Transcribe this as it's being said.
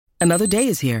Another day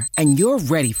is here, and you're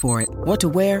ready for it. What to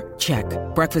wear? Check.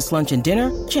 Breakfast, lunch, and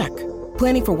dinner? Check.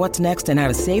 Planning for what's next and how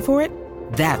to save for it?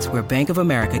 That's where Bank of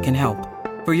America can help.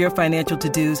 For your financial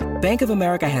to-dos, Bank of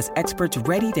America has experts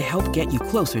ready to help get you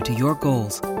closer to your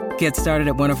goals. Get started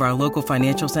at one of our local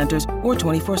financial centers or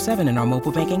 24/7 in our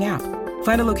mobile banking app.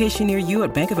 Find a location near you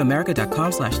at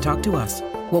bankofamerica.com/talktous.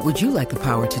 What would you like the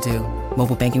power to do?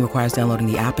 Mobile banking requires downloading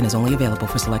the app and is only available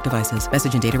for select devices.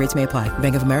 Message and data rates may apply.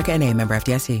 Bank of America N.A., member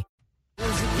FDIC.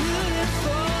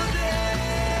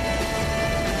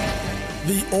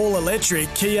 The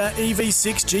all-electric Kia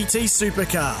EV6 GT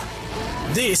Supercar.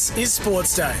 This is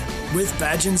Sportsday with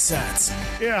Badge and Sats.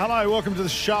 Yeah, hello, welcome to the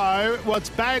show. Well,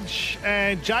 it's Badge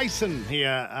and Jason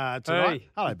here tonight. Hey,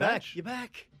 hello, Badge. You're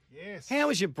back. Yes. How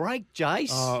was your break,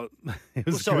 Jace? Oh, it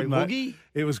was sorry, good, mate. Woogie.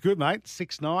 It was good, mate.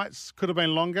 6 nights. Could have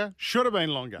been longer. Should have been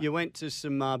longer. You went to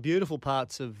some beautiful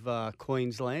parts of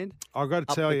Queensland. I've got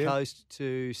to tell you. Up the coast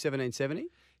to 1770.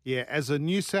 Yeah, as a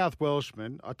New South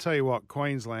Welshman, I tell you what,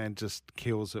 Queensland just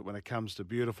kills it when it comes to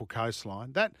beautiful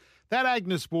coastline. That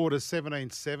Agnes Water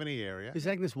 1770 area. Is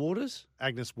Agnes Waters?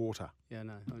 Agnes Water. Yeah,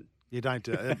 no. You don't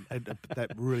do it.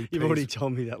 That really You've already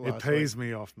told me that last It pees week.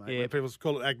 me off, mate. Yeah. When people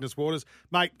call it Agnes Waters.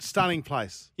 Mate, stunning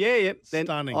place. Yeah. Then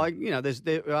Stunning.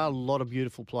 there are a lot of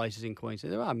beautiful places in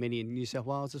Queensland. There are many in New South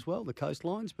Wales as well, the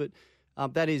coastlines, but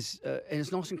that is, and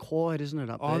it's nice and quiet, isn't it,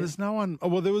 up there? Oh, there's no one. Oh,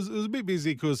 well, it was a bit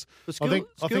busy because The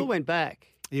school went back.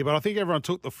 Yeah, but I think everyone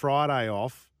took the Friday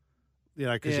off,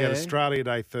 because you had Yeah. Australia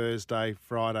Day Thursday,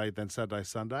 Friday, then Saturday,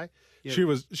 Sunday.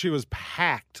 Yep. She was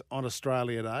packed on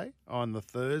Australia Day on the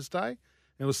Thursday.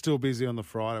 It was still busy on the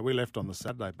Friday. We left on the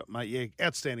Saturday, but mate, yeah,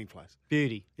 outstanding place.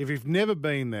 Beauty. If you've never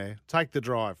been there, take the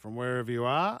drive from wherever you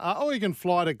are, or you can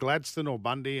fly to Gladstone or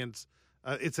Bundy, and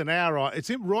it's an hour. It's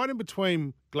right in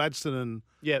between Gladstone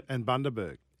and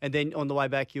Bundaberg. And then on the way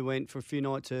back, you went for a few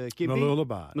nights to Gympie?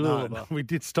 Malulabar. No, we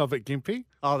did stop at Gympie.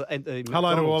 Oh, and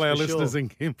Hello to all our McDonald's, for listeners sure. in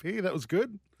Gympie. That was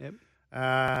good. Yep.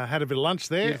 Had a bit of lunch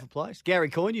there. Beautiful place. Gary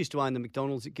Coyne used to own the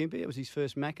McDonald's at Gympie. It was his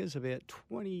first Macca's about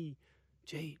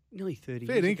nearly 30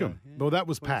 Fair years income. ago. Yeah, Well, that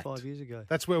was 25 packed. years ago.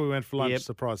 That's where we went for lunch. Yep.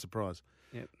 Surprise.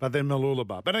 Yep. But then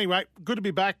Malulabar. But anyway, good to be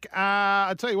back.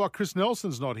 I tell you what, Chris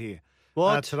Nelson's not here.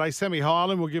 What? Today, Sammy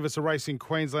Hyland will give us a Racing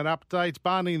Queensland update.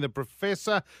 Barney and the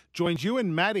Professor joined you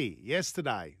and Maddie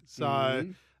yesterday. So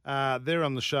they're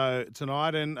on the show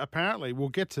tonight. And apparently, we'll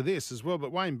get to this as well,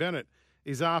 but Wayne Bennett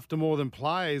is after more than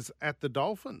players at the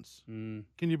Dolphins. Can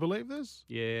you believe this?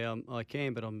 Yeah, I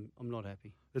can, but I'm not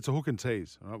happy. It's a hook and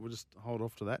tease. All right, we'll just hold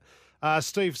off to that.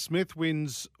 Steve Smith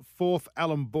wins 4th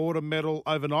Allan Border medal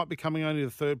overnight, becoming only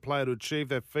the 3rd player to achieve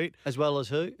that feat. As well as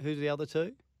who? Who's the other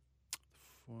two?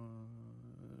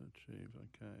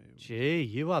 Okay. Gee,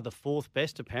 you are the 4th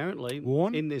best, apparently,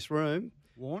 Warren? in this room.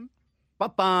 Warren?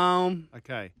 Ba-boom.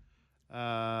 Okay.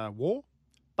 War?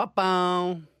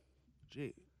 Ba-boom.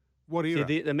 Gee. What era?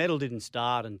 See, the medal didn't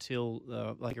start until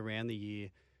around the year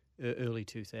early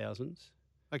 2000s.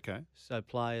 Okay. So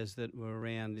players that were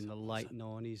around in the late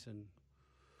 90s and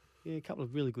a couple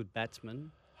of really good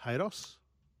batsmen, Haydos?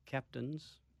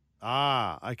 captains.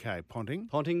 Okay.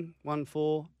 Ponting. Won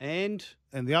 4, and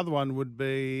And the other one would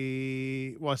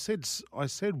be, well, I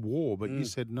said War, but you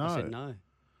said no. I said no.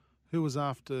 Who was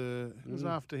after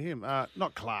him?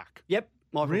 Not Clark. Yep,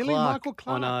 Michael Really? Clark. Michael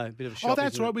Clark? I know, bit of a shock. Oh,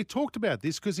 that's isn't right. it? We talked about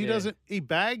this because he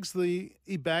bags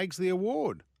the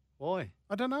award. Why?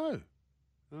 I don't know.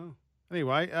 Oh.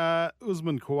 Anyway,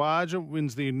 Usman Khawaja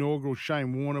wins the inaugural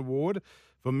Shane Warne Award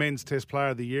for Men's Test Player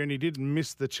of the Year, and he didn't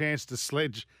miss the chance to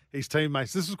sledge his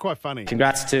teammates. This was quite funny.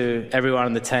 Congrats to everyone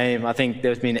on the team. I think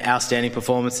there's been outstanding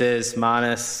performances.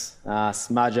 Marnus,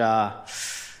 Smudger,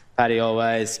 Paddy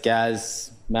Always,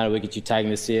 Gaz, amount of wickets you've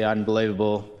taken this year,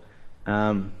 unbelievable.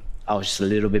 I was just a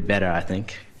little bit better, I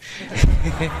think.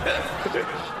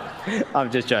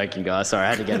 I'm just joking, guys. Sorry, I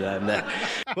had to get it in there.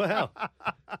 Wow.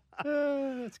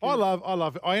 I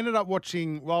love it. I ended up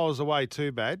watching, while I was away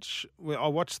too, Badge, I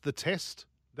watched The Test,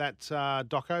 that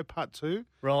doco, part 2.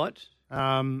 Right.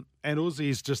 And Uzi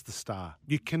is just the star.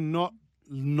 You cannot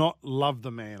not love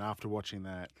the man after watching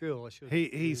that. Cool, I should.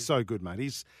 He's so good, mate.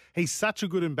 He's such a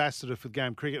good ambassador for the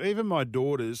game of cricket. Even my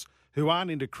daughters, who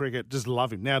aren't into cricket, just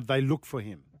love him. Now, they look for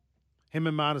him. Him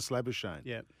and Marnus Labuschagne.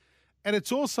 Yeah. And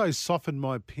it's also softened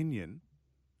my opinion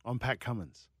on Pat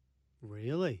Cummins.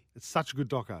 Really? It's such a good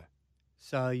doco.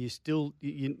 So you still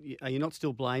are you not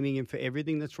still blaming him for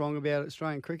everything that's wrong about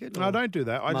Australian cricket? No, I don't do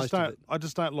that. Most of it? I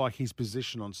just don't like his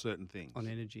position on certain things. On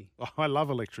energy. I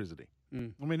love electricity.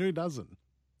 Mm. I mean, who doesn't?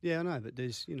 Yeah, I know, but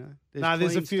there's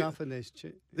there's a few stuff and there's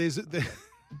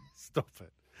stop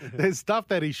it. There's stuff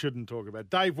that he shouldn't talk about.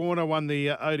 Dave Warner won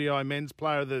the ODI Men's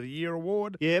Player of the Year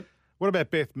award. Yep. What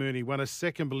about Beth Mooney? Won a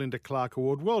second Belinda Clark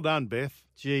Award. Well done, Beth.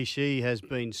 Gee, she has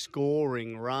been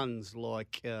scoring runs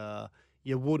like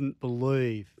you wouldn't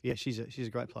believe. Yeah, she's a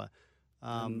great player.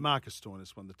 Marcus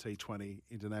Stoinis won the T20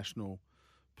 International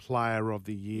Player of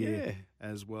the Year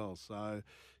as well. So,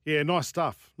 yeah, nice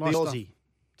stuff. Nice the stuff. Aussie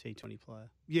T20 player.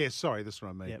 Yeah, sorry, that's what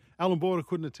I mean. Yep. Alan Border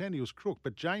couldn't attend. He was crook,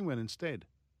 but Jane went instead.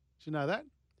 Did you know that?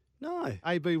 No.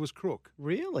 AB was crook.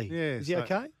 Really? Yeah. Is he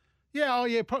okay?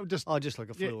 Yeah, probably just... Oh, just like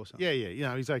a flu or something. Yeah, you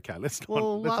know, he's okay. Let's not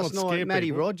Well, let's last not scare night, Matty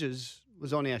people. Rogers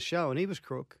was on our show and he was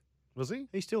crook. Was he?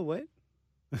 He still went.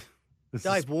 This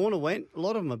Dave is- Warner went. A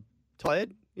lot of them are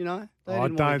tired, you know. They Oh,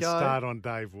 didn't don't want to go. start on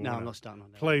Dave Warner. No, I'm not starting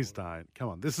on that. Please don't. Come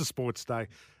on, this is Sports Day.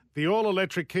 The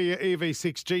all-electric Kia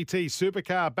EV6 GT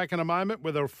supercar back in a moment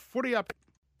with a footy up.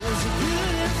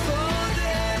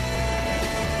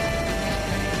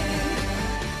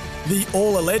 The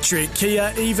all-electric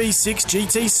Kia EV6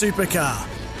 GT Supercar.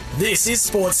 This is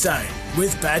Sports Day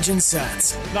with Badge and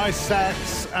Sats. No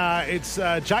sats. It's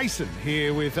Jason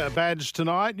here with Badge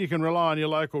tonight. You can rely on your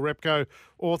local Repco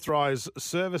authorised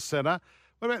service centre.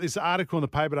 What about this article in the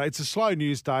paper today? It's a slow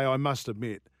news day, I must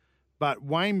admit. But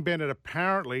Wayne Bennett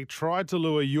apparently tried to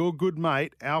lure your good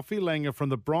mate, Alfie Langer, from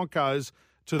the Broncos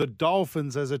to the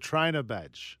Dolphins as a trainer,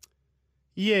 Badge.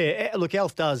 Yeah, look,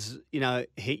 Alf does,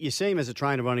 you see him as a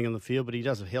trainer running on the field, but he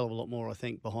does a hell of a lot more, I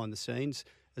think, behind the scenes,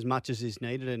 as much as is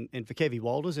needed. And for Kevy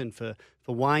Walters and for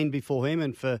Wayne before him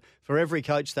and for every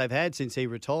coach they've had since he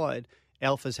retired,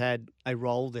 Alf has had a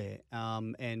role there.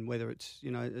 And whether it's,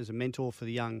 as a mentor for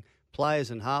the young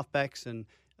players and halfbacks and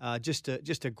just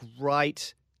a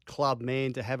great club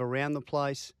man to have around the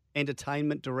place,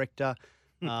 entertainment director.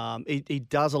 He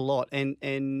does a lot. And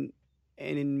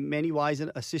in many ways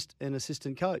an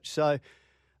assistant coach. So,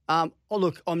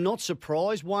 look, I'm not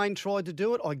surprised Wayne tried to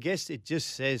do it. I guess it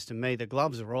just says to me the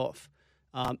gloves are off.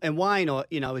 And Wayne,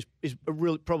 is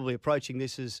really probably approaching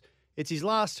this as it's his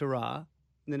last hurrah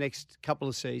in the next couple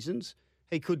of seasons.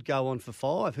 He could go on for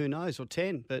 5, who knows, or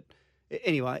 10. But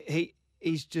anyway,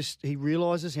 he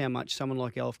realises how much someone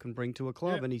like Alf can bring to a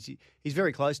club, and he's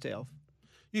very close to Alf.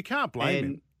 You can't blame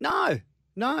him. No,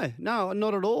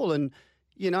 not at all. And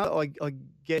I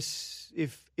guess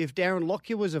if Darren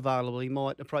Lockyer was available, he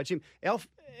might approach him. Alf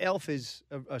is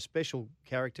a special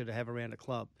character to have around a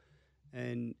club,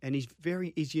 and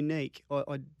he's unique.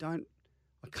 I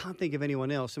can't think of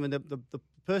anyone else. I mean, the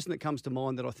person that comes to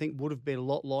mind that I think would have been a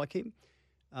lot like him,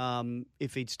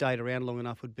 if he'd stayed around long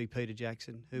enough, would be Peter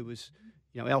Jackson, who was,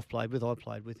 Alf played with, I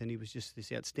played with, and he was just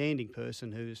this outstanding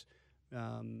person who's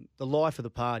the life of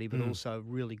the party, but also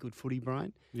really good footy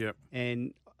brain. Yep.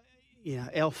 And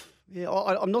Alf. Yeah,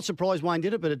 I'm not surprised Wayne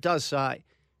did it, but it does say,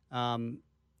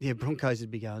 Broncos would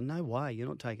be going, no way, you're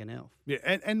not taking Alf. Yeah,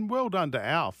 and well done to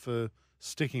Alf for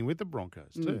sticking with the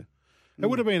Broncos too. It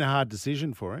would have been a hard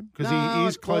decision for him because he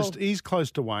is close. He's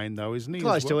close to Wayne, though, isn't he?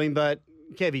 Close to him, but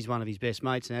Kevy's one of his best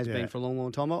mates and has been for a long,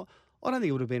 long time. I don't think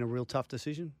it would have been a real tough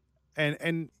decision.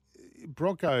 And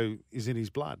Bronco is in his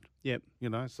blood. Yep.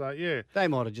 So yeah, they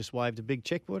might have just waved a big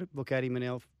checkbook at him and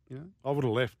Alf. I would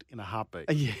have left in a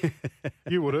heartbeat. Yeah,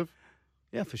 you would have.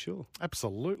 Yeah, for sure.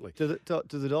 Absolutely. To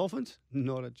the Dolphins?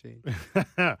 Not a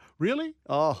chance. Really?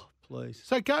 Oh, please.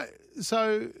 So can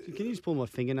you just pull my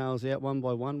fingernails out one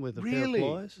by one with a pair of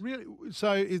pliers? Really?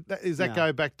 So is that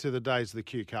go back to the days of the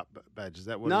Q Cup badge? Is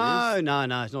that what it is?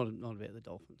 No. It's not about the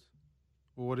Dolphins.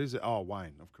 Well, what is it? Oh,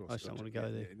 Wayne, of course. I just don't want to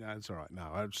go there. No, it's all right. No,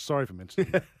 I'm sorry for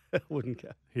mentioning that. I wouldn't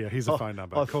go. Yeah, here's a phone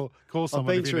number. Call someone.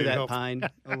 I've been through that help. pain.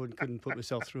 I couldn't put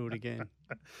myself through it again.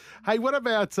 Hey, what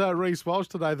about Reece Walsh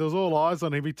today? There was all eyes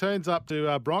on him. He turns up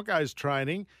to Broncos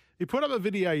training. He put up a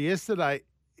video yesterday.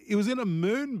 He was in a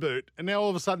moon boot, and now all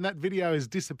of a sudden that video has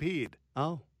disappeared.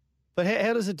 Oh. But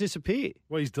how does it disappear?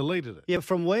 Well, he's deleted it. Yeah,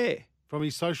 from where? From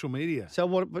his social media. So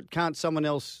what? But can't someone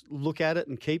else look at it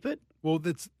and keep it? Well,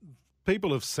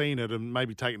 people have seen it and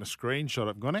maybe taken a screenshot of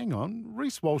it and gone, hang on,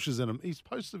 Reece Walsh is he's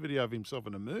posted a video of himself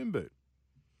in a moon boot.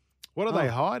 What are they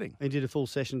hiding? He did a full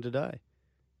session today.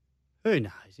 Who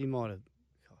knows? He might have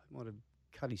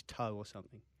cut his toe or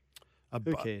something.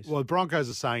 Who cares? Well, the Broncos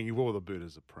are saying he wore the boot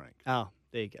as a prank. Oh,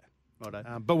 there you go.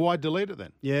 Righto. But why delete it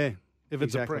then? Yeah. If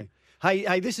it's a prank.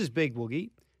 Hey, this is big,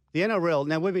 Woogie. The NRL,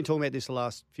 now we've been talking about this the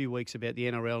last few weeks about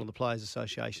the NRL and the Players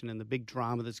Association and the big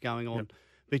drama that's going on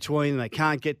between them. They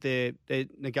can't get their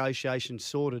negotiations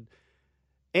sorted.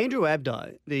 Andrew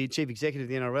Abdo, the chief executive of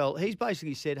the NRL, he's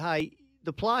basically said, hey,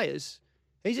 the players,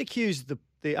 he's accused the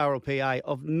RLPA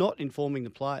of not informing the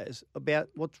players about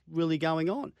what's really going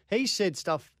on. He said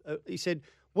stuff, he said,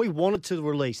 we wanted to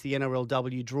release the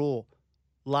NRLW draw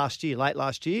late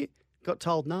last year, got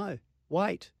told no,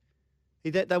 wait.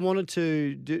 They wanted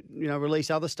to release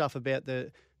other stuff about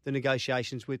the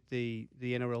negotiations with the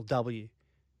NRLW.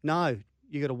 No,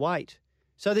 you got to wait.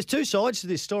 So there's two sides to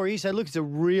this story. You say, look, it's a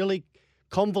really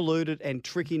convoluted and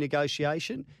tricky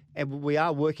negotiation, and we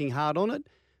are working hard on it.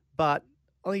 But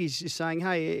I think he's just saying,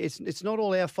 hey, it's not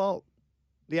all our fault.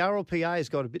 The RLPA has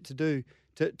got a bit to do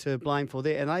to blame for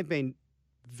there, and they've been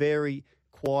very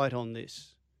quiet on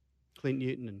this, Clint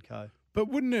Newton and co. But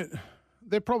wouldn't it?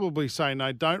 They're probably saying,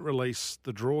 no, don't release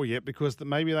the draw yet because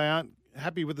maybe they aren't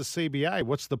happy with the CBA.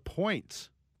 What's the point?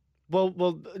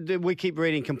 Well, we keep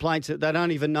reading complaints that they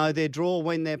don't even know their draw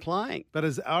when they're playing.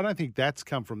 But I don't think that's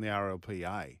come from the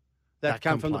RLPA. That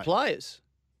come from the players.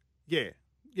 Yeah.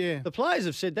 The players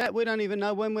have said that. We don't even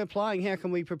know when we're playing. How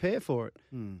can we prepare for it?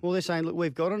 Well, they're saying, look,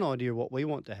 we've got an idea of what we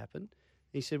want to happen.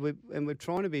 He said, we're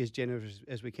trying to be as generous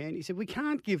as we can. He said, we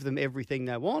can't give them everything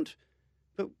they want.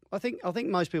 But I think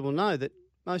most people know that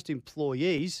most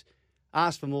employees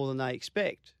ask for more than they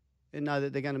expect and know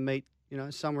that they're going to meet,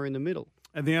 somewhere in the middle.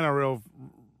 And the NRL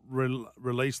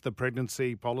released the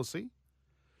pregnancy policy.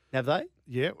 Have they?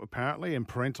 Yeah, apparently, and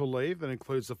parental leave that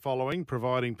includes the following: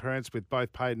 providing parents with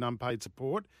both paid and unpaid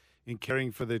support in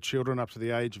caring for their children up to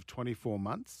the age of 24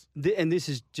 months. And this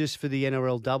is just for the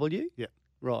NRLW? Yeah.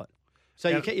 Right. So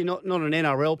you're not an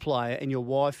NRL player and your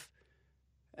wife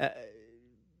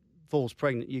falls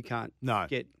pregnant, you can't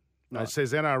get... No, right. It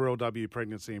says NRLW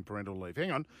pregnancy and parental leave.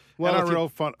 Hang on. Well,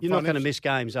 NRL you're not going to miss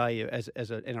games, are you, as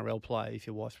an NRL player if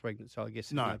your wife's pregnant? So I guess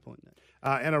there's no point in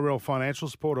that. NRL financial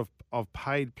support of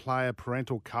paid player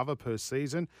parental cover per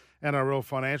season. NRL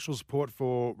financial support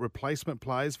for replacement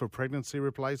players for pregnancy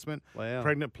replacement. Wow.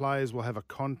 Pregnant players will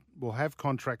have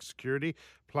contract security.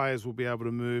 Players will be able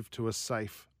to move to a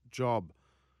safe job.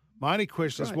 My only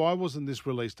question is, why wasn't this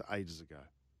released ages ago?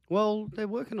 Well, they're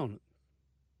working on it.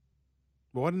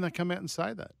 Why didn't they come out and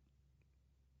say that?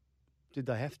 Did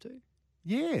they have to?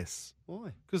 Yes.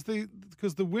 Why? Because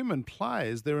the women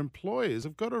players, their employers,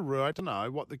 have got a right to know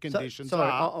what the conditions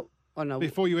are I know.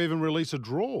 before you even release a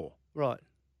draw. Right.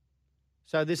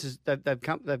 So this is they've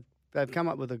come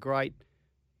up with a great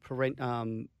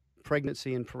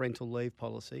pregnancy and parental leave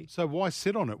policy. So why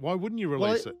sit on it? Why wouldn't you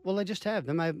release it? Well, they just have.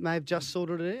 They may have just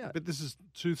sorted it out. But this is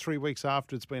 2-3 weeks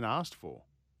after it's been asked for.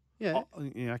 Yeah. Oh,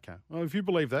 yeah, okay. Well, if you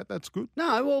believe that, that's good.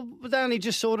 No, well, they only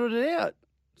just sorted it out.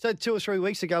 So 2 or 3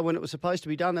 weeks ago when it was supposed to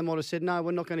be done, they might have said, no,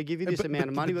 we're not going to give you this amount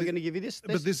of money. We're going to give you this.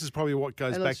 But this is probably what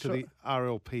goes back to the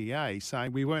RLPA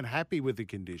saying we weren't happy with the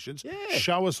conditions. Yeah.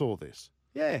 Show us all this.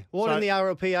 Yeah. Why didn't the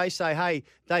RLPA say, hey,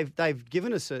 they've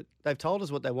given us it, they've told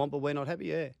us what they want, but we're not happy?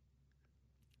 Yeah.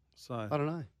 So I don't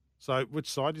know. So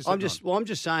which side is I'm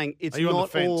just saying it's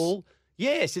not all.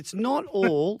 Yes, it's not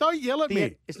all. Don't yell at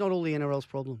me. It's not all the NRL's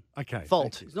problem. Okay.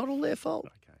 Fault. It's not all their fault.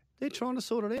 Okay. They're trying to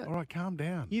sort it out. All right, calm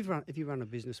down. If you run a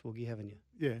business, Woogie, haven't you?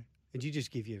 Yeah. And you just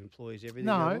give your employees everything?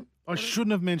 No, I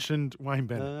shouldn't have mentioned Wayne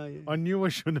Bennett. Yeah. I knew I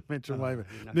shouldn't have mentioned Wayne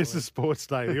Bennett. This is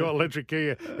Sportsday, the all-electric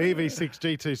Kia EV6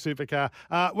 G2 supercar.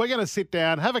 We're going to sit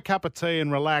down, have a cup of tea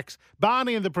and relax.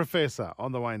 Barney and the Professor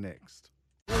on the way next.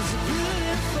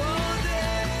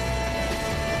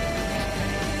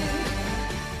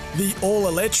 The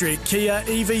all-electric Kia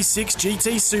EV6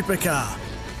 GT supercar.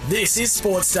 This is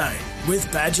Sports Day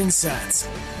with Badge and Sats.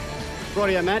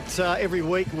 Rightio, Matt. Every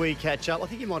week we catch up. I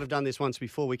think you might have done this once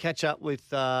before. We catch up with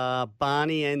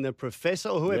Barney and the Professor,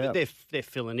 or whoever. Yep. They're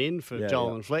filling in for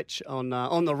Joel and Fletch on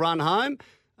the run home.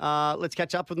 Let's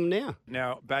catch up with them now.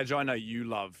 Now, Badge, I know you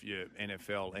love your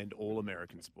NFL and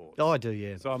all-American sports. Oh, I do,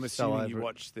 yeah. So I'm assuming you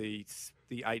watched the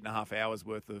 8.5 hours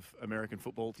worth of American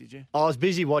football, did you? I was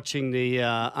busy watching the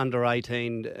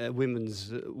under-18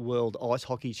 Women's World Ice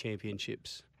Hockey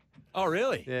Championships. Oh,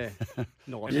 really? Yeah.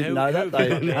 Nice. I didn't know that.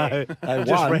 They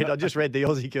won. I just read the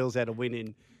Aussie girls had a win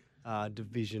in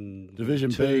Division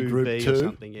B, Group 2. Or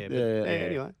something, yeah.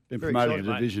 Anyway. Been promoted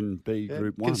to Division B,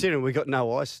 Group 1. Considering we got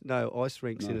no ice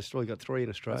rinks in Australia, we got 3 in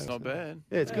Australia. That's not bad.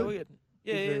 Yeah, it's good.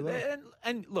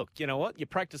 And look, you know what? You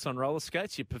practice on roller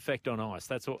skates, you perfect on ice.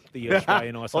 That's what the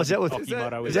Australian ice hockey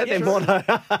motto is. Is that their motto?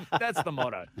 That's the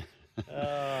motto.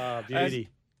 Oh, beauty.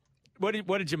 What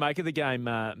did you make of the game,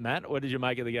 Matt? What did you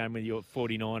make of the game when you were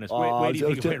 49ers? Where do you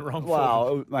think it went wrong for?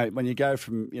 Well, mate, when you go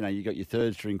from, you got your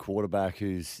third string quarterback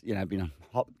who's, been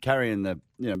carrying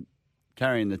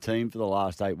the team for the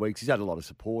last 8 weeks. He's had a lot of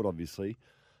support, obviously.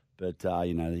 But,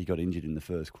 he got injured in the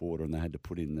first quarter and they had to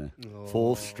put in the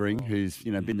fourth string who's,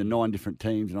 been to 9 different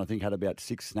teams and I think had about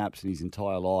 6 snaps in his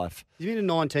entire life. He's been to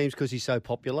 9 teams because he's so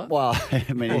popular? Well,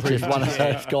 I mean, he's just one of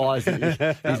those guys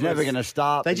that he's never going to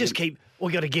start. They just keep,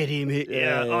 we got to get him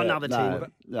here. Another team.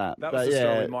 That was the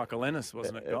story of Michael Ennis,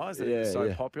 wasn't it, guys? That he was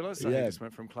so popular, so he just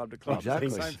went from club to club.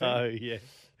 Exactly. Same thing. Yeah.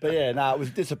 But yeah, no, it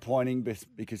was disappointing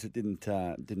because it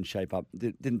didn't shape up.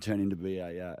 Didn't turn into be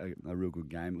a real good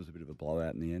game. It was a bit of a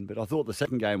blowout in the end. But I thought the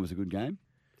second game was a good game.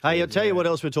 Hey, I'll tell you what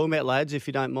else we're talking about, lads, if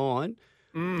you don't mind.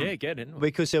 Yeah, get in.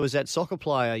 Because there was that soccer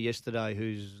player yesterday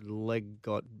whose leg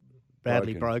got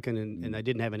badly broken and they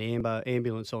didn't have an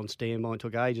ambulance on standby and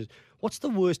took ages. What's the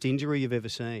worst injury you've ever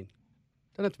seen?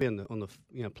 Don't have to be on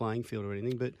the playing field or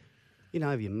anything, but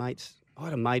your mates. I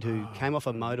had a mate who came off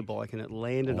a motorbike and it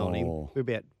landed on him.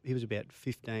 He was about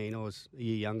 15. I was a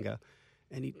year younger,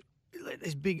 and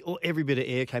every bit of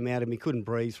air came out of him. He couldn't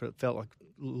breathe for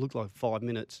looked like 5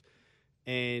 minutes,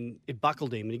 and it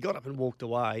buckled him. And he got up and walked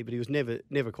away, but he was never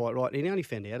quite right. And he only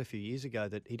found out a few years ago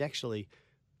that he'd actually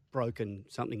broken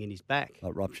something in his back,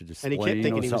 like ruptured his spleen, and he kept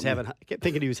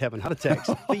thinking he was having heart attacks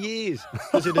for years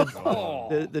because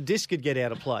the disc could get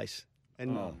out of place.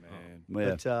 And, man.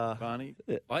 But, Barney?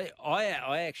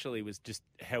 I actually was just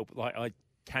I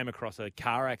came across a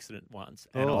car accident once,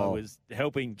 and I was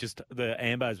helping. Just the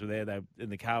ambos were there,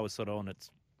 and the car was sort of on its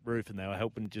roof, and they were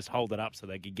helping just hold it up so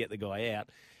they could get the guy out.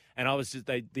 And I was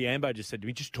the ambo just said to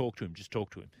me, "Just talk to him, just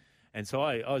talk to him." And so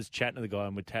I was chatting to the guy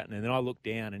and we're chatting, and then I looked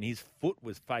down and his foot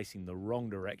was facing the wrong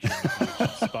direction he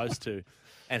was supposed to,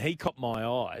 and he caught my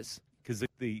eyes because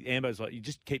the ambo's like, "You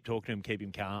just keep talking to him, keep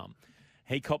him calm."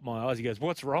 He caught my eyes. He goes,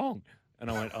 "What's wrong?" And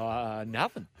I went,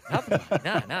 nothing.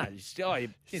 No.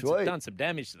 You've done some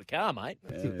damage to the car, mate."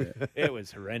 Yeah. It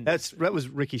was horrendous. That was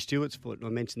Ricky Stewart's foot. I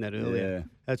mentioned that earlier. Yeah.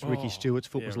 That's Ricky Stewart's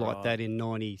foot was like that in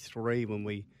 '93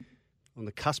 when on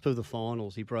the cusp of the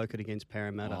finals, he broke it against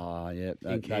Parramatta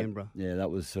in Canberra. That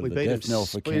was sort of we the death knell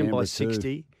for Canberra. We beat him by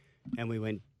 60, and we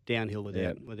went downhill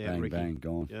without bang, Ricky. Bang,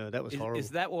 gone. Yeah, that was horrible.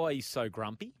 Is that why he's so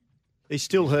grumpy? He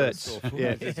still hurts.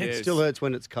 It still hurts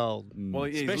when it's cold. Well,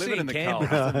 he's Especially living in the cold.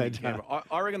 Canberra.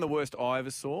 I reckon the worst I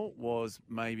ever saw was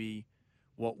maybe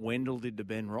what Wendell did to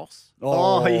Ben Ross.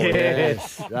 Oh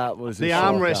yes. That was the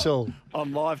arm wrestle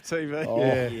on live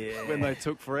TV. When they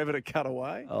took forever to cut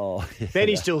away.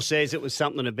 Benny still says it was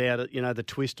something about it, the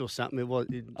twist or something.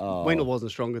 Wendell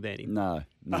wasn't stronger than him. No.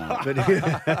 But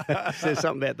he says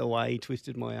something about the way he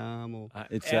twisted my arm or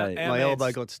my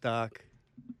elbow got stuck.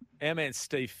 Our man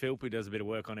Steve Philp, who does a bit of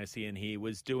work on SEN here,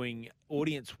 was doing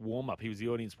audience warm-up. He was the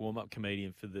audience warm-up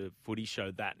comedian for the footy show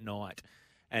that night,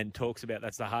 and talks about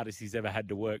that's the hardest he's ever had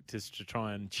to work just to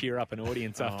try and cheer up an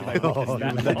audience after they witnessed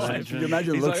that night. Can you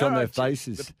imagine the looks on their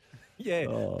faces?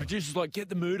 Producer's like, "Get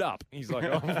the mood up." He's like,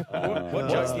 what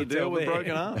jokes do you deal with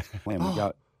broken arms? When we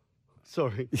go...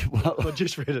 Sorry, I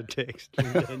just read a text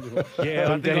from Daniel.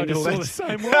 I think I just saw the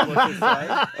same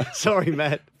one. Sorry,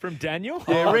 Matt. From Daniel?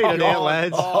 Yeah, read it out,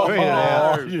 lads. Read it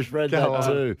out. I just read that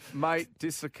too. Mate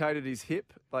dislocated his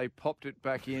hip. They popped it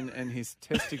back in, and his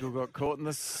testicle got caught in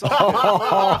the socket.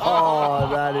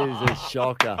 That is a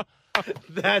shocker.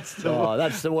 That's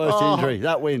the worst injury.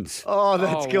 That wins. Oh,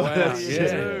 that's good. Wow.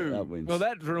 That wins. Well,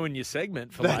 that ruined your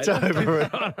segment for that's later. Over.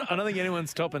 I don't think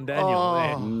anyone's topping Daniel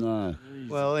there. No.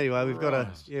 Well, anyway, we've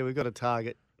got a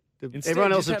target.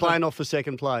 Everyone else is playing off for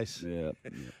second place. Yeah.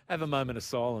 Have a moment of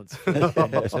silence for mate,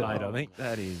 I think.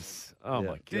 That is... Oh,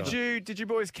 my God. Did you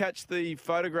boys catch the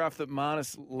photograph that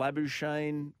Marnus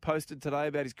Labuschagne posted today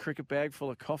about his cricket bag full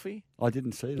of coffee? I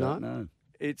didn't see that, no.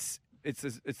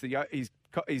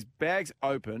 His bag's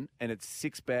open, and it's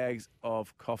 6 bags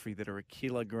of coffee that are a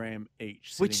kilogram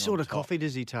each. Which sort of coffee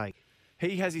does he take?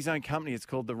 He has his own company. It's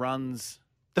called The Runs.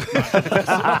 .com.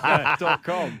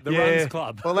 The Runs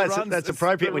Club. Well, that's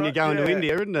appropriate when you're going to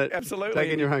India, isn't it? Absolutely.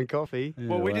 Taking your own coffee.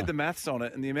 Well, we did the maths on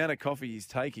it, and the amount of coffee he's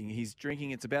taking, he's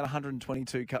drinking, it's about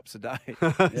 122 cups a day.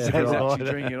 So he's actually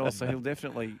drinking it all, so he'll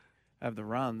definitely have the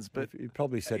runs. But he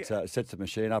probably sets the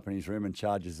machine up in his room and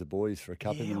charges the boys for a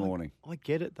cup in the morning. I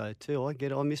get it, though, too. I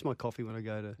get it. I miss my coffee when I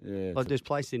go to... Yeah, like there's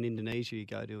places in Indonesia you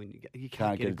go to, and you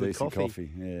can't get a good decent coffee.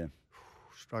 Yeah.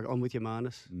 Struggle. I'm with you,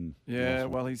 Marnus. Yeah,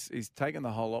 awesome. Well, he's taken the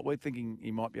whole lot. We're thinking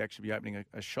he might actually be opening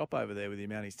a shop over there with the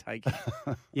amount he's taking.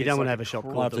 You don't want to have a shop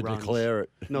called The Runs. Declare it.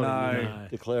 No.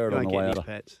 Declare it on the way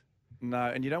out. No,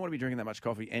 and you don't want to be drinking that much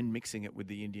coffee and mixing it with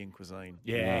the Indian cuisine.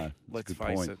 Yeah. No, let's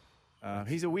face it.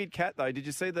 He's a weird cat, though. Did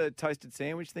you see the toasted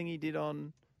sandwich thing he did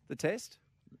on the test?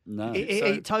 No.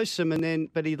 He toasts them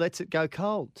but he lets it go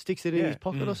cold. Sticks it in his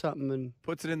pocket or something and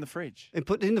puts it in the fridge. And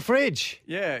put it in the fridge.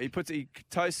 Yeah, he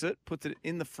toasts it, puts it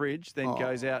in the fridge, then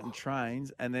goes out and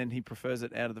trains, and then he prefers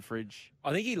it out of the fridge.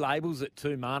 I think he labels it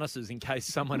 2 Marnuses in case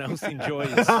someone else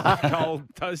enjoys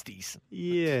cold toasties.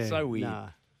 Yeah. So weird. Nah.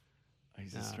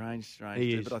 He's a strange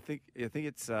dude. But I think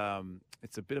it's a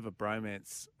bit of a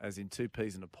bromance, as in 2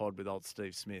 peas in a pod with old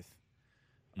Steve Smith.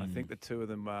 I think the two of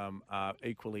them are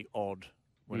equally odd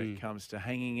when it comes to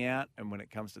hanging out and when it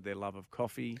comes to their love of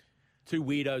coffee. Two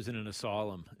weirdos in an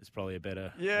asylum is probably a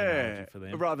better Yeah, analogy for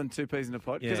them. rather than two peas in a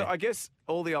pod. Because Yeah. I guess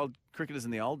all the old cricketers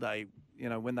in the old day,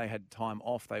 when they had time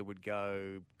off, they would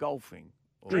go golfing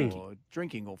or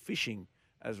drinking or fishing,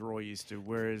 as Roy used to.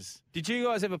 Whereas, Did you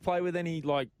guys ever play with any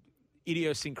like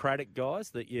idiosyncratic guys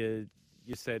that you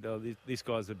said, oh, this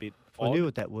guy's a bit If I odd? knew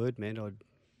what that word meant, I'd.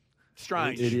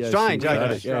 strange. Strange, okay.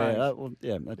 Yeah, Strange.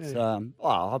 that's.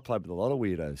 I played with a lot of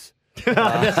weirdos.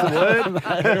 That's the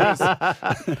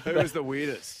word. Who was the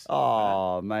weirdest?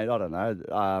 Oh, mate, I don't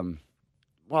know.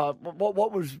 Well,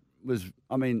 what was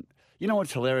I mean, you know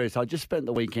what's hilarious? I just spent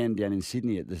the weekend down in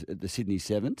Sydney at the Sydney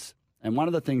Sevens, and one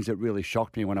of the things that really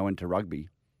shocked me when I went to rugby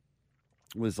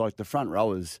was like the front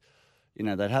rowers. We'd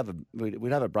have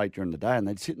a break during the day, and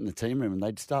they'd sit in the team room and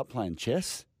they'd start playing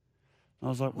chess. I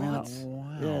was like, wow.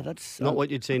 Yeah, that's Not what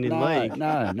you'd seen in league.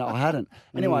 No, I hadn't.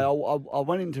 Anyway, I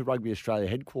went into Rugby Australia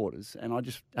headquarters and I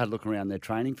just had a look around their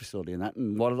training facility and that.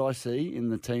 And what did I see in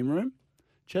the team room?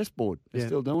 Chessboard. They're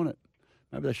still doing it.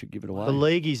 Maybe they should give it away. The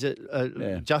league is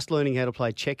just learning how to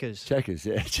play checkers. Checkers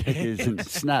and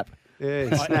snap.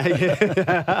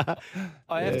 Yeah,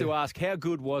 I have to ask, how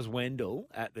good was Wendell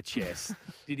at the chess?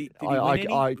 Did he win any?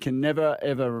 I can never,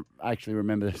 ever actually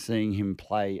remember seeing him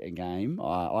play a game.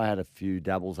 I had a few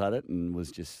dabbles at it and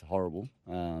was just horrible.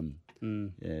 Yeah,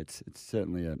 it's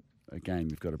certainly a game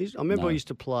you've got to I remember know. I used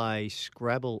to play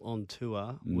Scrabble on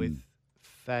tour with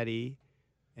Fatty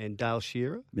and Dale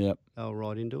Shearer. Yep. They were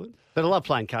right into it. But I love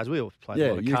playing cards. We always played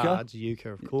a lot of euchre? cards.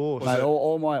 Euchre, of course. Mate,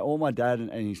 all my dad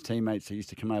and his teammates they used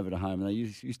to come over to home and they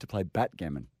used to play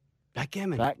backgammon.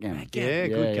 Backgammon. Backgammon. Yeah,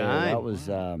 good game. That was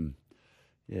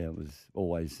it was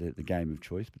always the game of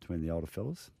choice between the older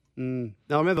fellas. Now,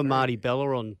 I remember Marty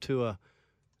Bella on tour.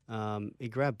 He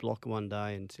grabbed Block one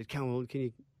day and said, can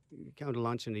you come to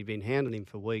lunch? And he'd been hounding him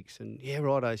for weeks. And, yeah,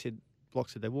 right. I said, Block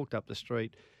said, they walked up the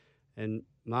street and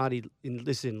Marty,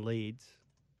 this is in Leeds,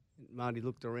 Marty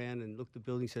looked around and looked at the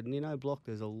building and said, Block,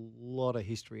 there's a lot of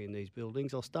history in these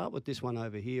buildings. I'll start with this one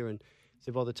over here. And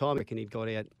so by the time I reckon he'd got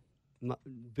out,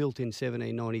 built in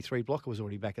 1793, Blocker was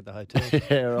already back at the hotel.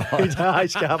 Yeah, right.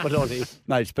 He's carpet on him.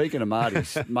 Mate, speaking of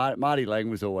Marty's, Marty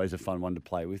Lang was always a fun one to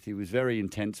play with. He was very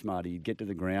intense, Marty. You'd get to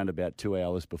the ground about 2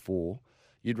 hours before.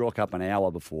 You'd rock up an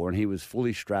hour before, and he was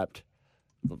fully strapped,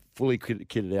 fully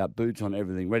kitted out, boots on,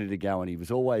 everything, ready to go. And he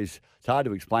was always, it's hard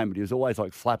to explain, but he was always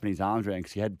like flapping his arms around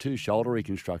because he had 2 shoulder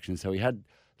reconstructions. So he had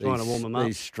trying to warm him up.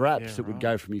 These straps that would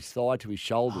go from his thigh to his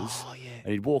shoulders. Oh, yeah.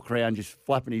 And he'd walk around just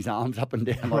flapping his arms up and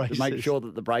down like, to make sure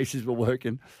that the braces were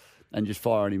working and just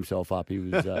firing himself up. He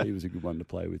was a good one to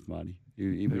play with, Marty.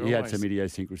 He had some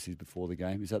idiosyncrasies before the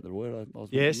game. Is that the word I was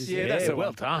Yes. Yeah, that's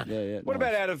well done. Yeah. What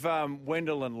about out of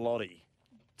Wendell and Lottie?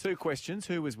 2 questions.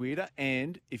 Who was weirder?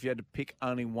 And if you had to pick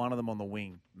only one of them on the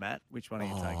wing, Matt, which one are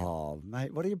you taking? Oh,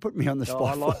 mate, what are you putting me on the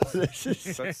spot for?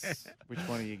 Which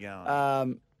one are you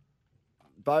going?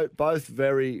 Both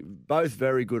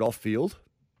very good off field.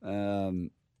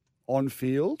 On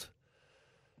field,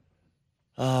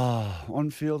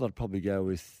 I'd probably go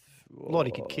with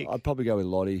Lottie could kick. I'd probably go with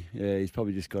Lottie. Yeah, he's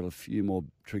probably just got a few more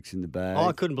tricks in the bag.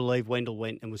 I couldn't believe Wendell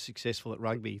went and was successful at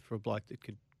rugby for a bloke that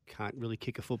can't really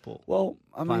kick a football. Well,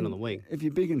 I playing mean, on the wing. If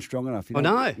you're big and strong enough, you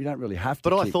know. don't really have to.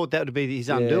 But kick. I thought that would be his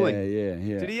undoing.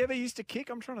 Yeah. Did he ever used to kick?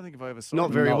 I'm trying to think if I ever saw Not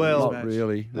him. very well. Not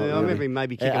really. I remember him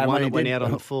maybe kicking one that went out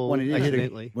on the full when he did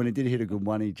accidentally. When he did hit a good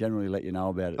one, he generally let you know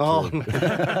about it. Oh. Too.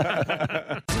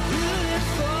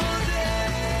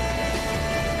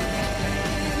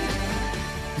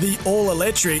 The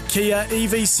all-electric Kia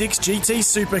EV6 GT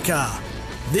Supercar.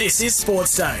 This is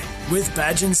Sportsday with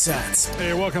Badge and Sats.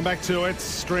 Yeah, welcome back to it.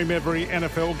 Stream every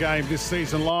NFL game this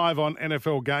season live on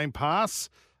NFL Game Pass.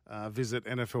 Visit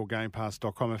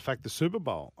NFLGamePass.com. In fact, the Super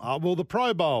Bowl, the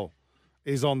Pro Bowl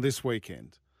is on this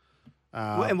weekend.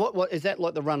 And what is that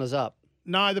like the runners-up?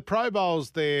 No, the Pro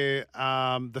Bowl's there.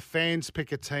 The fans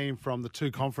pick a team from the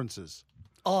 2 conferences.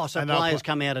 Oh, so And players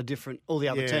come out of all the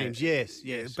other Yeah. teams. Yes.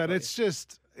 But it's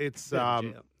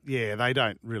they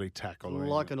don't really tackle. or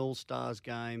like anything. an all-stars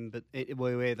game, but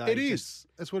where they It is.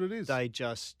 That's what it is. They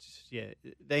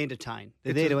they entertain.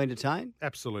 They're there to entertain.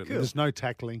 Absolutely. Cool. There's no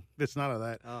tackling. There's none of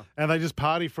that. Oh. And they just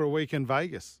party for a week in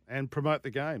Vegas and promote the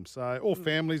game. So all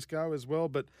families go as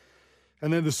well.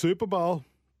 And then the Super Bowl,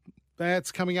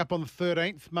 that's coming up on the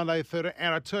 13th, Monday the 13th.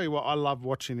 And I tell you what, I love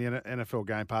watching the NFL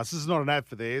Game Pass. This is not an ad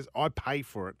for theirs. I pay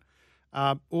for it.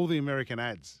 All the American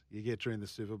ads you get during the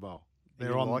Super Bowl.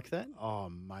 They're on like that? Oh,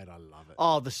 mate, I love it.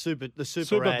 Oh, the Super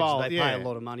ads, Bowl, they pay yeah. a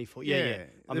lot of money for. Yeah, Yeah.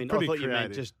 I they're mean, I pretty thought you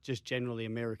meant creative. just generally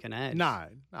American ads. No, I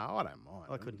don't mind.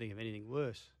 I couldn't think of anything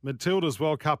worse. Matilda's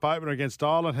World Cup opener against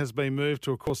Ireland has been moved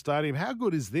to a core stadium. How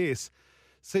good is this?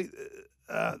 See,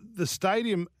 the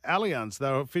stadium Allianz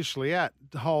they're officially at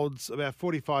holds about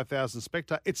 45,000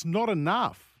 spectators. It's not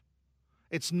enough.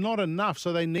 It's not enough.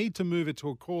 So they need to move it to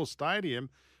a core stadium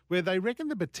where they reckon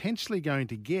they're potentially going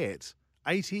to get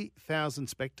 80,000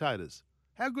 spectators.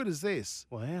 How good is this?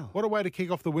 Wow. What a way to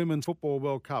kick off the Women's Football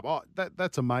World Cup. Oh,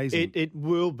 that's amazing. It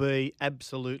will be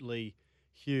absolutely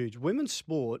huge. Women's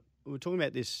sport, we were talking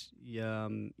about this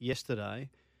yesterday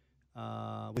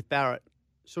with Barrett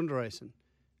Sundaresan.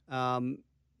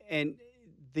 And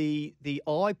the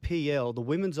IPL, the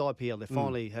women's IPL, they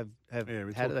finally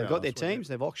they've got their teams,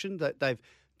 they've auctioned,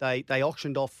 they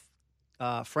auctioned off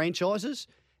franchises,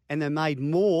 and they made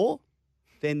more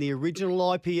than the original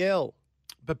IPL.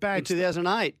 But Badge, in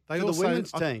 2008 they for also, the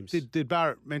women's teams. Did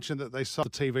Barrett mention that they sold the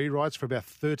TV rights for about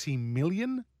 $30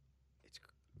 million? It's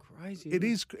crazy.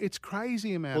 It's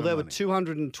crazy amount. Well, of there money.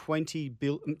 were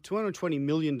 $220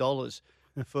 million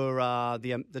for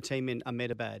the team in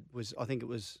Ahmedabad. I think it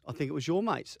was your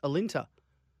mates, Alinta.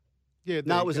 Yeah.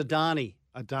 No, it was Adani.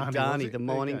 Adani, the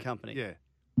mining company. Yeah.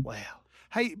 Wow.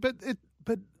 Hey, but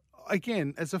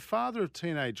again, as a father of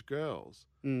teenage girls,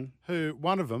 who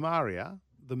one of them, Aria,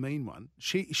 the mean one,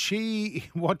 she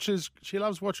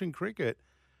loves watching cricket,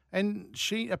 and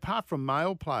she, apart from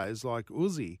male players like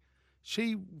Uzi,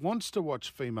 she wants to watch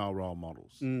female role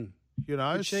models. You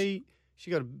know, Could she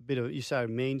got a bit of, you say, a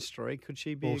mean streak. Could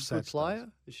she be a good player?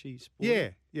 Is she sporty? Yeah.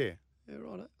 Yeah,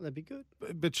 right. That'd be good.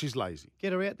 But she's lazy.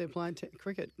 Get her out there playing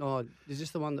cricket. Oh, is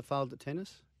this the one that failed at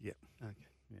tennis? Yeah. Okay.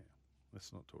 Yeah.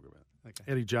 Let's not talk about it.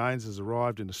 Okay. Eddie Jones has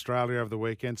arrived in Australia over the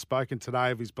weekend, spoken today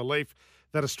of his belief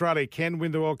that Australia can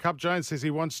win the World Cup. Jones says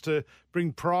he wants to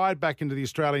bring pride back into the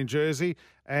Australian jersey,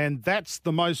 and that's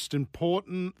the most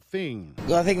important thing.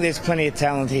 Well, I think there's plenty of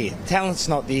talent here. Talent's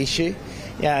not the issue.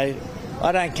 You know,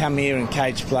 I don't come here and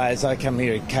coach players. I come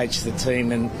here and coach the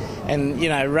team. And you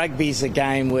know, rugby's a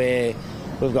game where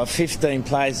we've got 15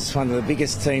 players. It's one of the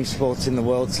biggest team sports in the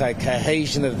world, so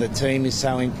cohesion of the team is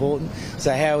so important.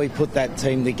 So how we put that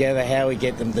team together, how we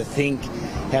get them to think,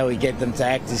 how we get them to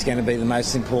act is going to be the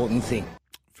most important thing.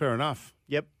 Fair enough.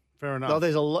 Yep. Fair enough. Well,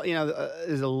 there's a lot,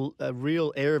 there's a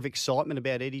real air of excitement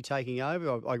about Eddie taking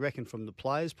over. I reckon from the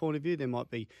players' point of view, there might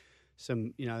be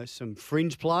some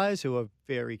fringe players who are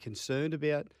very concerned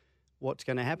about what's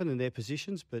going to happen in their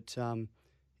positions. But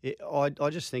I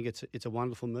just think it's a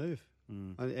wonderful move.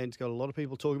 And it's got a lot of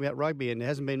people talking about rugby, and there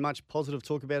hasn't been much positive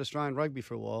talk about Australian rugby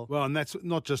for a while. Well, and that's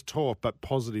not just talk, but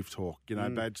positive talk. You know,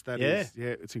 Badge,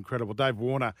 it's incredible. Dave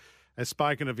Warner has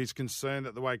spoken of his concern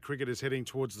that the way cricket is heading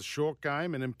towards the short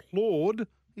game and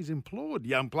he's implored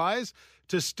young players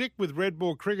to stick with red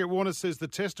ball cricket. Warner says the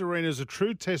test arena is a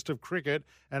true test of cricket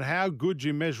and how good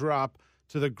you measure up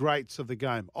to the greats of the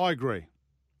game. I agree.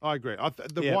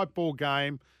 The white ball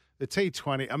game, the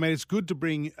T20, I mean, it's good to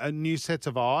bring a new set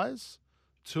of eyes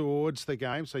towards the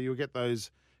game, so you'll get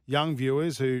those young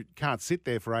viewers who can't sit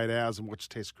there for 8 hours and watch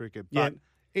Test cricket. But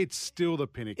it's still the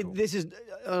pinnacle. This is,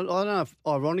 I don't know if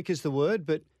ironic is the word,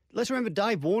 but let's remember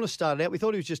Dave Warner started out. We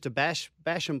thought he was just a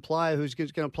basham player who's going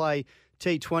to play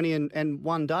T20 and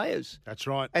one-dayers. That's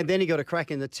right. And then he got a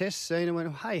crack in the Test scene and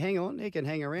went, hey, hang on, he can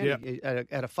hang around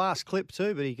at a fast clip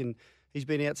too, but he's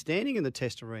been outstanding in the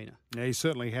Test arena. Yeah, he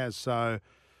certainly has. So.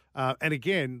 And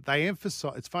again, they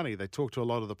emphasise, it's funny, they talk to a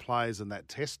lot of the players in that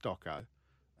test doco,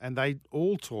 and they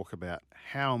all talk about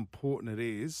how important it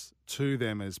is to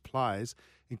them as players,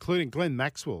 including Glenn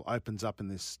Maxwell opens up in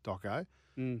this doco,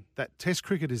 that test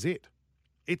cricket is it.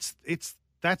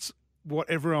 That's what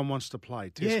everyone wants to play,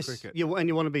 test cricket. Yeah, and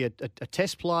you want to be a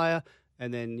test player,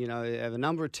 and then, have a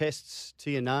number of tests to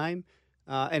your name.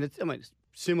 And it's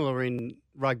similar in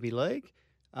rugby league.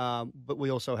 But we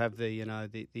also have the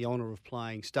honour of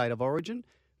playing state of origin.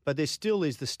 But there still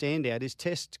is the standout is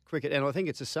Test cricket, and I think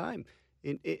it's the same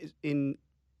in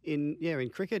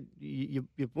cricket. You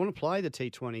want to play the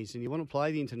T20s and you want to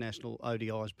play the international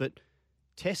ODIs, but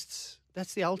Tests,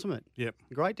 that's the ultimate. Yep,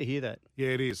 great to hear that. Yeah,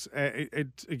 it is.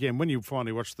 Again, when you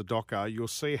finally watch the doco, you'll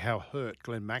see how hurt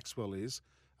Glenn Maxwell is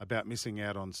about missing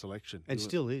out on selection, and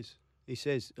still is. He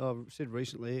says, I've said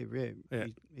recently, he's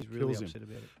really upset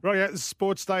about it. Right, this is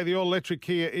Sports Day. The all-electric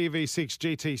Kia EV6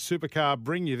 GT Supercar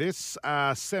bring you this.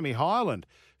 Sammy Hyland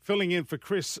filling in for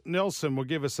Chris Nelson will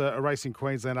give us a Racing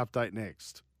Queensland update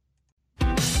next.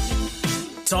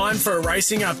 Time for a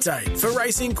racing update for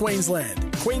Racing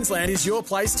Queensland. Queensland is your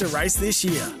place to race this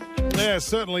year. Yeah, it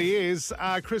certainly is.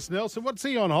 Chris Nelson, what's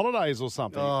he on holidays or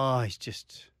something? Oh, he's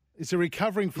just... Is he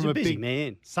recovering from a busy big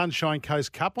man. Sunshine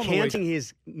Coast Cup on the counting weekend?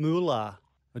 his moolah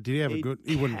Did he have a good?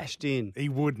 He wouldn't. Cashed in. He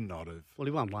would not have. Well,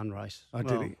 he won one race. Oh,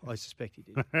 did he? I suspect he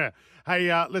did.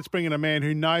 Hey, let's bring in a man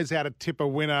who knows how to tip a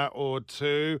winner or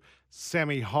two.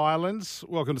 Sammy Highlands,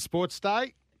 welcome to Sports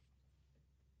Day.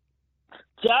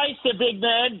 Jace, the big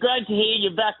man, great to hear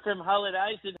you back from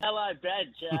holidays, and hello,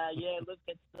 Badge. Look,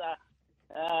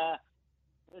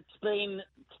 it's been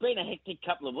a hectic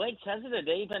couple of weeks, hasn't it?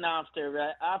 Even after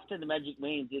the Magic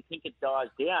Millions, you think it dies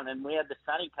down, and we had the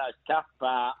Sunny Coast Cup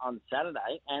on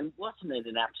Saturday, and wasn't it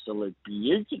an absolute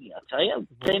beauty? I tell you,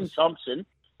 Ken Thompson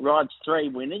rides 3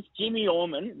 winners. Jimmy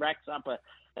Orman racks up a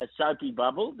soapy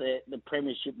bubble, the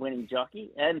premiership winning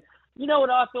jockey, and you know what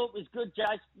I thought was good,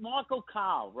 Jace? Michael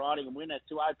Carl riding a winner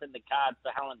to open the card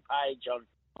for Helen Page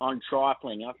on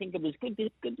trifling. I think it was good to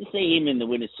see him in the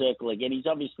winner's circle again. He's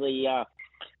obviously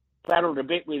battled a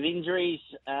bit with injuries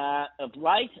of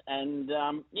late, and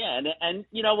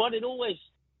you know what? It always,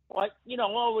 I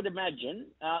would imagine,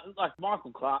 like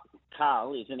Michael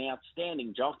Carl is an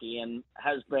outstanding jockey and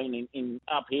has been in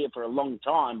up here for a long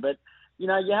time, but you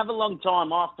know, you have a long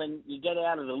time off and you get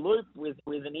out of the loop with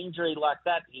an injury like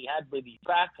that he had with his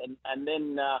back, and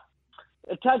then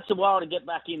it takes a while to get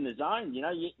back in the zone. You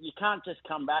know, you can't just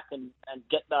come back and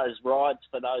get those rides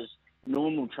for those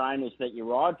normal trainers that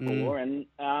you ride for. And,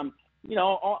 you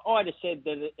know, I'd have said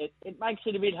that it makes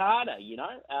it a bit harder, you know,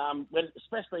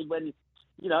 especially when,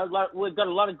 you know, like we've got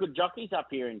a lot of good jockeys up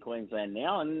here in Queensland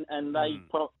now, and they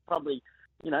probably,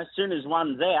 you know, as soon as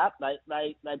one's out,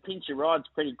 they pinch your rides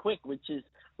pretty quick, which is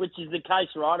the case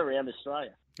right around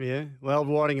Australia. Yeah, well,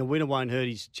 riding a winner won't hurt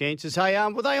his chances. Hey,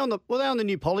 were they on the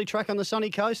new poly track on the Sunny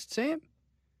Coast, Sam?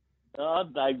 Oh,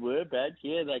 they were, Badge.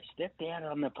 Yeah, they stepped out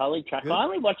on the poly track. Good. I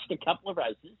only watched a couple of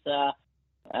races.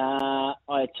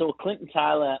 I saw Clinton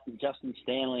Taylor and Justin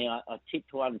Stanley. I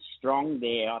tipped one strong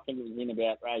there. I think it was in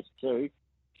about race 2,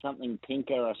 something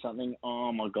Pinker or something.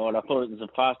 Oh my God, I thought it was the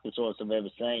fastest horse I've ever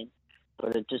seen,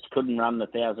 but it just couldn't run the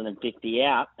 1,050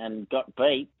 out and got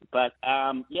beat. But,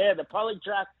 yeah, the poly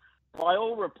track, by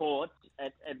all reports,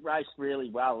 it raced really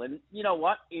well. And you know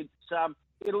what?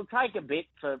 It'll take a bit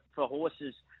for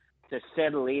horses to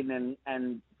settle in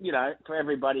and, you know, for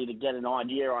everybody to get an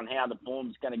idea on how the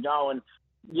form's going to go. And,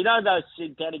 you know, those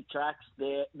synthetic tracks,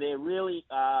 they're really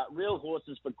real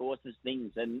horses for courses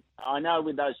things. And I know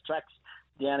with those tracks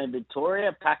down in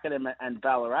Victoria, Pakenham and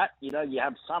Ballarat, you know, you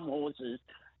have some horses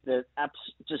that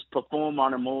just perform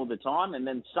on them all the time, and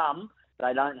then some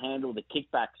they don't handle the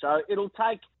kickback. So it'll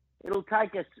take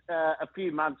us a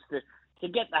few months to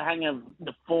get the hang of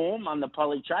the form on the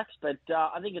poly tracks, but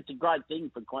I think it's a great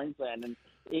thing for Queensland, and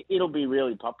it'll be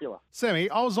really popular. Sammy,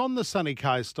 I was on the Sunny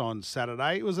Coast on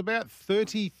Saturday. It was about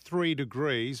 33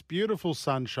 degrees, beautiful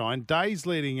sunshine, days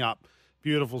leading up,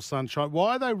 beautiful sunshine.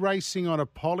 Why are they racing on a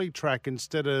poly track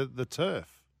instead of the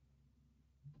turf?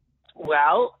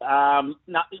 Well, no,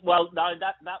 that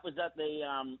was at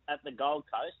the Gold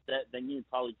Coast. The new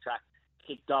poly track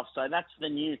kicked off, so that's the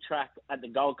new track at the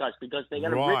Gold Coast because they're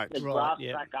going to rip the grass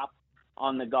track up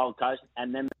on the Gold Coast,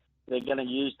 and then they're going to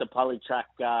use the poly track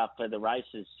for the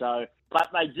races. So, but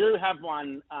they do have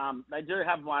one. They do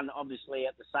have one, obviously,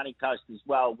 at the Sunny Coast as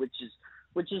well, which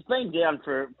has been down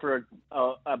for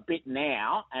a bit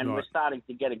now, and we're starting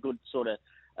to get a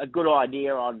good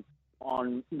idea on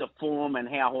the form and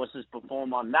how horses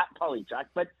perform on that poly track.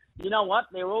 But you know what?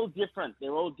 They're all different.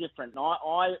 And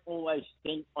I always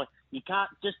think you can't,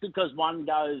 just because one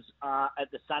goes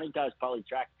at the Sunny Coast poly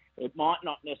track, it might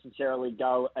not necessarily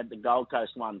go at the Gold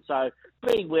Coast one. So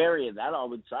be wary of that, I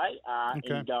would say,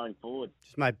 in going forward.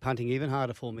 Just made punting even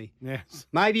harder for me. Yes.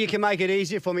 Maybe you can make it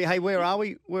easier for me. Hey, where are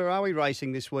we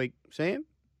racing this week, Sam?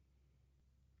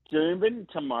 Doomben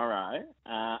tomorrow.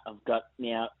 I've got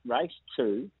now race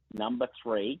 2, number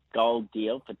 3, Gold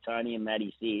Deal for Tony and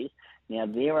Maddie Sears. Now,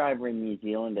 they're over in New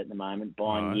Zealand at the moment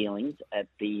buying yearlings at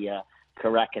the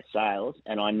Karaka sales.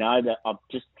 And I know that I've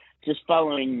just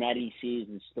following Maddie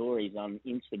Sears' stories on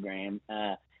Instagram,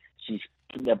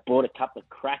 they've bought a couple of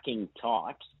cracking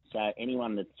types. So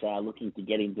anyone that's looking to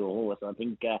get into a horse, I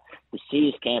think the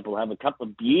Sears camp will have a couple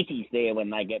of beauties there when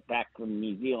they get back from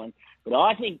New Zealand. But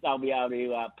I think they'll be able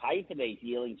to pay for these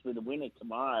yearlings with a winner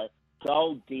tomorrow.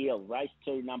 Gold Deal, race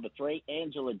 2, number 3.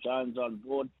 Angela Jones on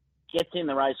board. Gets in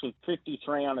the race with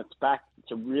 53 on its back.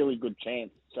 It's a really good chance.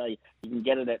 So you can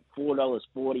get it at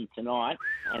 $4.40 tonight.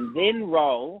 And then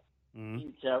roll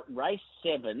into race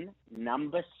 7,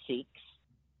 number 6.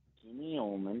 Jimmy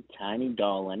Orman, Tony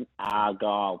Dolan,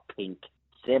 Argyle Pink.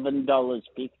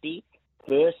 $7.50.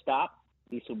 First up,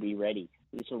 this will be ready.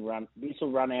 This will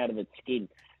run out of its skin.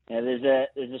 Now there's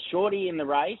a shorty in the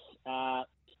race.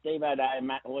 Steve O'Day and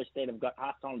Matt Hoysted have got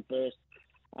Huss on first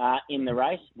in the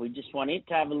race. We just want it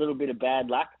to have a little bit of bad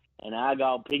luck and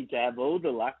Argyle Pink to have all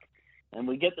the luck. And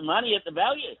we get the money at the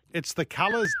value. It's the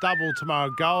colours double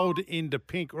tomorrow, gold into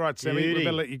pink. Right, Sammy, we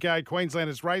better let you go.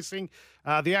 Queenslanders racing.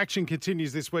 The action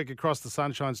continues this week across the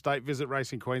Sunshine State. Visit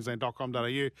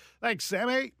racingqueensland.com.au. Thanks,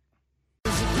 Sammy.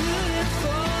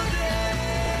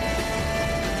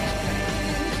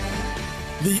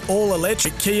 The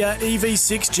all-electric Kia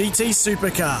EV6 GT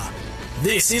Supercar.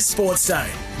 This is Sportsday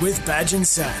with Badge and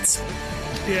Sats.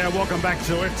 Yeah, welcome back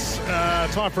to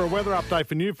it. Time for a weather update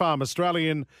for New Farm,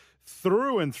 Australian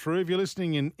through and through. If you're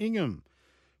listening in Ingham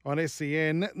on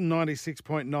SEN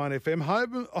 96.9 FM,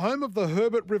 home of the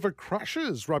Herbert River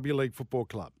Crushers Rugby League Football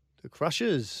Club. The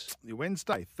Crushers.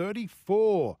 Wednesday,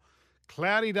 34.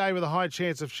 Cloudy day with a high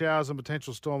chance of showers and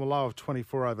potential storm, a low of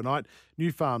 24 overnight.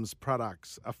 New Farm's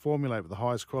products are formulated with the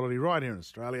highest quality right here in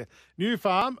Australia. New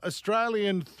Farm,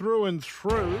 Australian through and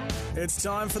through. It's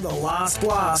time for the last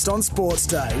blast on Sports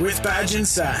Day with Badge and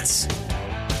Sats.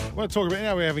 I want to talk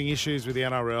about, we're having issues with the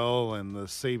NRL and the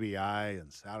CBA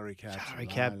and salary caps. Salary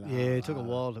cap, it took a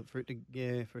while for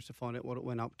us to find out what it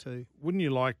went up to. Wouldn't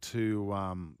you like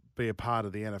to be a part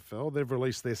of the NFL? They've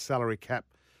released their salary cap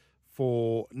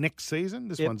for next season.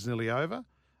 This one's nearly over.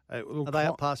 Are they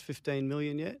up past 15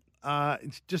 million yet?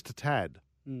 It's just a tad.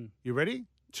 You ready?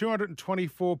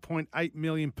 224.8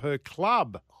 million per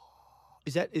club.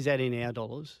 Is that in our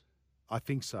dollars? I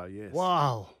think so, yes.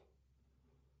 Wow.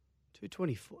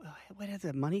 224. Where did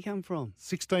that money come from?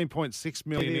 16.6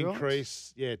 million TV increase.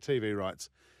 Rights? Yeah, TV rights.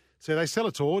 So they sell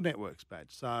it to all networks, Badge.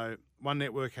 So one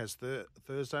network has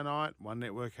Thursday night, one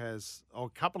network has, a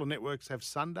couple of networks have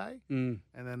Sunday, and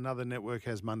then another network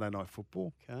has Monday Night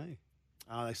Football. Okay.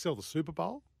 They sell the Super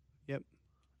Bowl. Yep.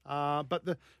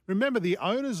 But remember, the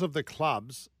owners of the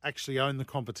clubs actually own the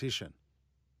competition.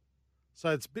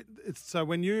 So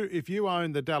if you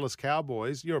own the Dallas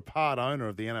Cowboys, you're a part owner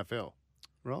of the NFL.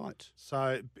 Right.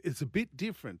 So it's a bit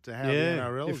different to how the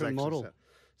NRL is different actually model. set.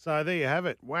 So there you have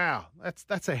it. Wow,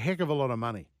 that's a heck of a lot of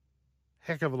money.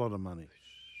 Heck of a lot of money.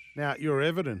 Now, your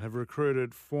Everton have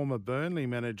recruited former Burnley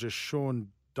manager Sean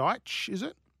Dyche, is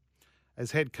it,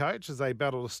 as head coach as they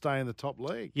battle to stay in the top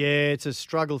league. Yeah, it's a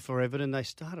struggle for Everton. They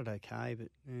started okay, but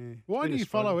why do you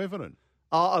follow Everton?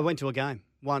 Oh, I went to a game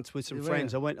once with some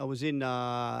friends. I was in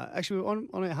actually on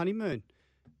our honeymoon,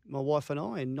 my wife and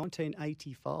I, in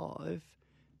 1985.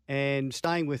 And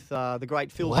staying with the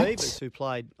great Phil Beavers, who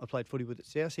I played footy with at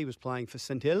South. He was playing for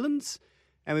St Helens,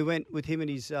 and we went with him and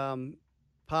his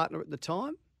partner at the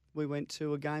time. We went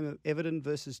to a game of Everton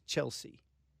versus Chelsea.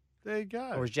 There you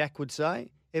go. Or as Jack would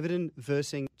say, Everton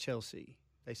versus Chelsea.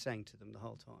 They sang to them the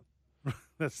whole time.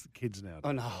 That's the kids now.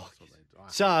 I know.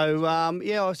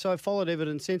 So, so I followed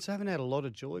Everton since. I haven't had a lot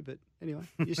of joy, but anyway,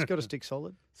 you just got to stick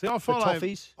solid. See, I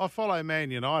follow Man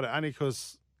United only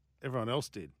because everyone else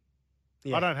did.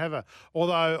 Yeah. I don't have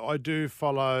although I do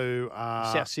follow...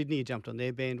 South Sydney, you jumped on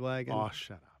their bandwagon. Oh,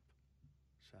 shut up.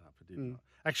 I didn't.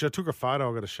 Actually, I took a photo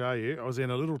I've got to show you. I was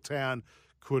in a little town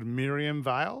called Miriam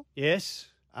Vale. Yes.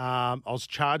 I was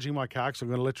charging my car because I've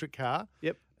got an electric car.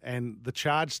 Yep. And the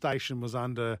charge station was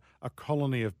under a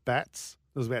colony of bats.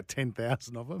 There was about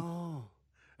 10,000 of them. Oh.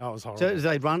 That was horrible.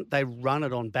 So they run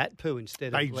it on bat poo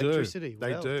instead of electricity.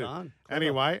 They do. Done.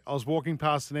 Anyway, I was walking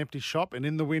past an empty shop, and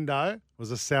in the window was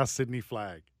a South Sydney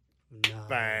flag. No.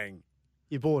 Bang!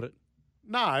 You bought it?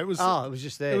 No, it was. Oh, it was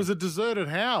just there. It was a deserted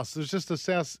house. It was just a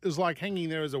South. It was like hanging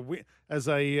there as a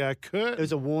curtain. It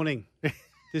was a warning. This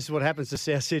is what happens to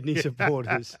South Sydney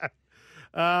supporters.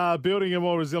 Building a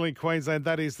more resilient Queensland,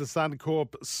 that is the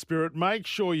Suncorp spirit. Make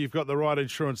sure you've got the right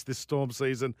insurance this storm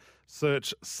season.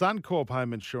 Search Suncorp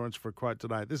Home Insurance for a quote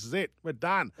today. This is it. We're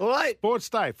done. All right. Sports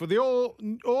Day for the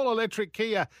all-electric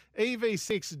Kia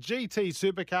EV6 GT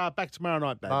Supercar. Back tomorrow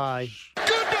night, Badge. Bye.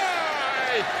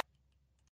 Goodbye!